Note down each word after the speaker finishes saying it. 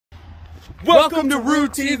Welcome to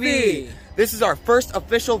Rude TV. This is our first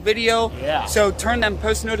official video. Yeah. So turn them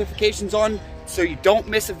post notifications on so you don't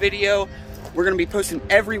miss a video. We're gonna be posting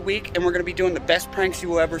every week and we're gonna be doing the best pranks you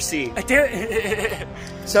will ever see.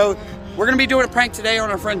 So we're gonna be doing a prank today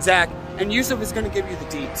on our friend Zach, and Yusuf is gonna give you the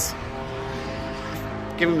deets.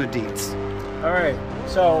 Give him the deets. Alright,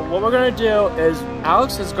 so what we're gonna do is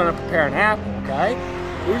Alex is gonna prepare an apple, okay?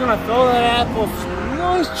 We're gonna fill that apple with some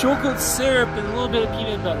nice chocolate syrup and a little bit of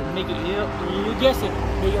peanut butter. Make it, you guess it,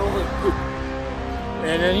 make it a little poop.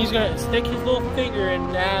 And then he's gonna stick his little finger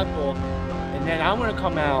in the apple, and then I'm gonna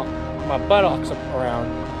come out with my buttocks up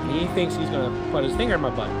around, and he thinks he's gonna put his finger in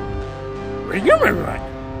my butt. Ring my butt.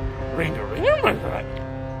 Ring my butt.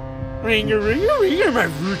 Ring my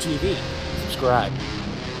Rude TV. Subscribe.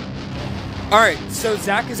 Alright, so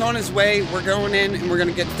Zach is on his way. We're going in and we're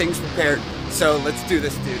gonna get things prepared. So let's do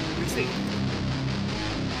this, dude. Let's see.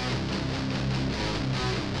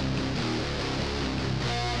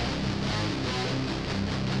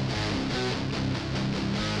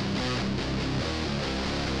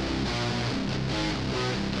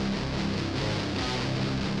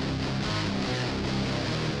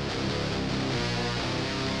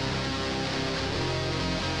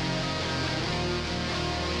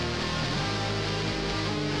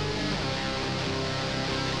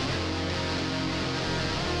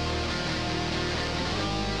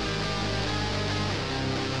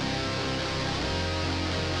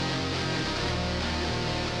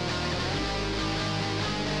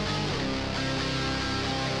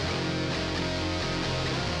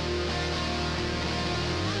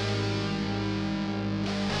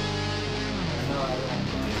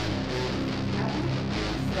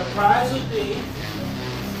 The prize would be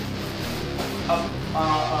a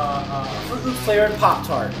Fruit Loops flavored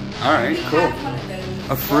Pop-Tart. Alright, cool.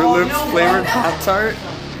 A Fruit Loops flavored Pop-Tart?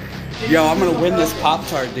 Yo, I'm gonna win this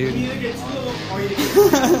Pop-Tart, dude. You either get 2 of them or you get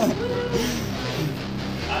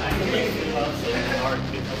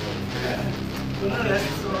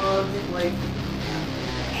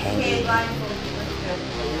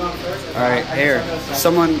Alright, here.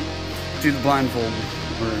 Someone do the blindfold.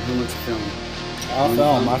 Or who wants to film? I'll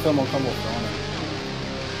film. My film will come with filming.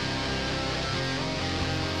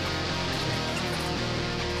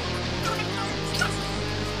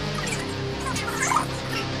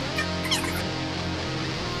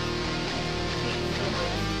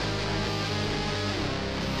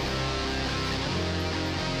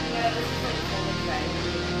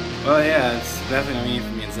 Oh yeah, it's definitely me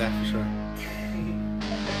for me and Zach for sure.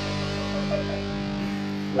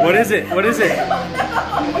 What is it? What is it?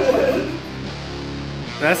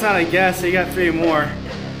 That's not a guess, so you got 3 more.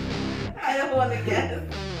 I don't want to guess.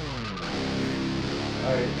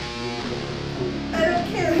 I don't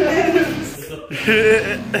care.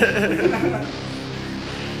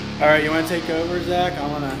 Alright, you want to take over, Zach? I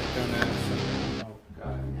want to go next. Oh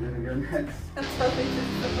god, you're gonna go next. That's totally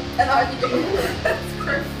just that's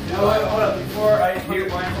crazy. No, wait, hold up. Before I put the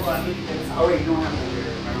blindfold on, I need to get some. Oh wait, you don't have to wear it.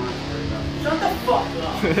 I don't have to worry about it. Shut the fuck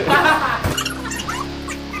up.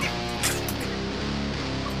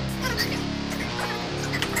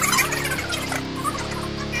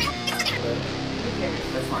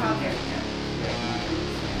 That's fine, you can't.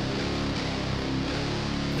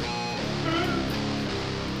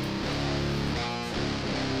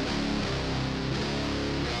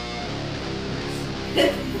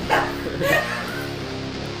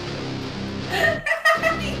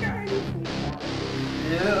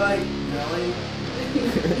 Is it like Nelly?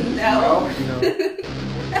 No.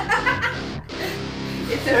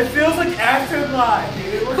 It feels like active live,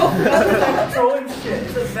 dude. It looks like controlling shit.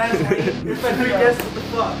 It's a best way. It's like 3 guesses. What the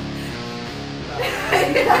fuck?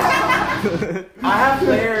 I have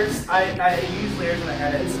layers. I use layers when I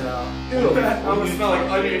edit, so. Ew, I'm gonna smell like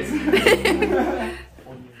onions.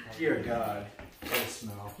 Dear God. What a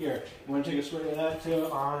smell. Here, you want to take a swig of that too?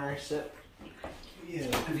 Honor, sip. Yeah.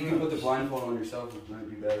 If you can put the blindfold on yourself, it might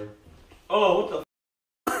be better. Oh, what the f?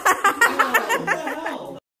 What the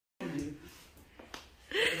hell?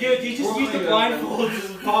 Dude, you just used the blindfold and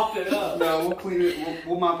just popped it up. No, we'll clean it.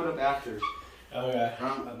 We'll mop it up after. Okay. I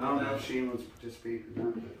don't know if Shane wants to participate or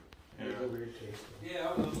not. But It's a weird taste. Yeah,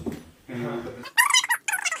 I will.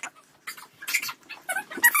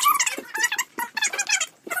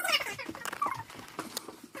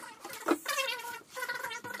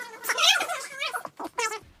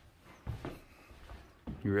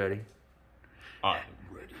 You ready? I'm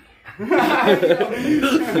ready.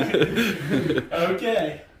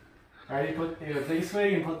 Okay. Alright, take a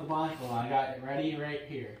swig and put the blindfold on. I got it ready right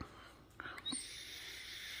here.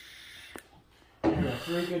 Here are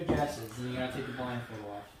 3 good guesses, and you gotta take the blindfold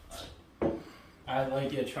off. I'd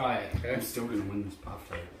like you to try it. Okay? I'm still gonna win this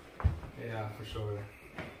Pop-Tart. Yeah, for sure.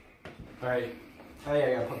 Alright. Oh yeah,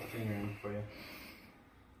 I gotta put the finger in for you.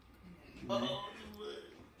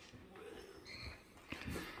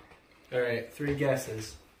 Alright, 3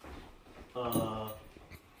 guesses. An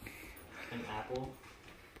apple.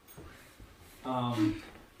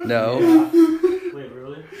 No. Yeah. Wait,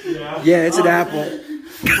 really? Yeah. Yeah, it's an apple. It's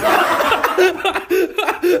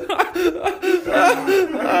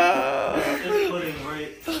pudding,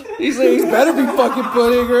 right? He's like, he's better be fucking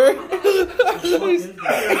pudding, right?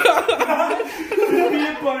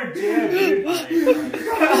 Peanut butter jam, dude.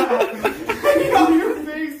 Your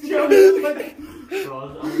face, Joe.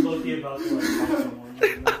 Bro, I'm lucky about to like fuck someone.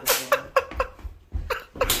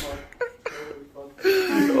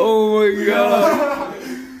 Oh my god.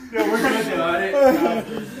 Yeah, we're gonna do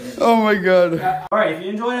it. Oh my god. Alright, if you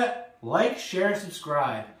enjoyed it, like, share, and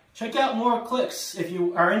subscribe. Check out more clicks if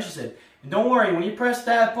you are interested. And don't worry, when you press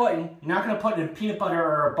that button, you're not gonna put it in peanut butter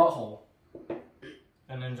or a butthole.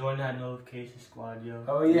 And then join that notification squad, yo.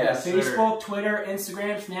 Oh yeah, Yes, sir. Facebook, Twitter,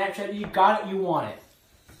 Instagram, Snapchat, you got it, you want it.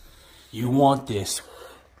 You want this.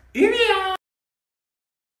 Email!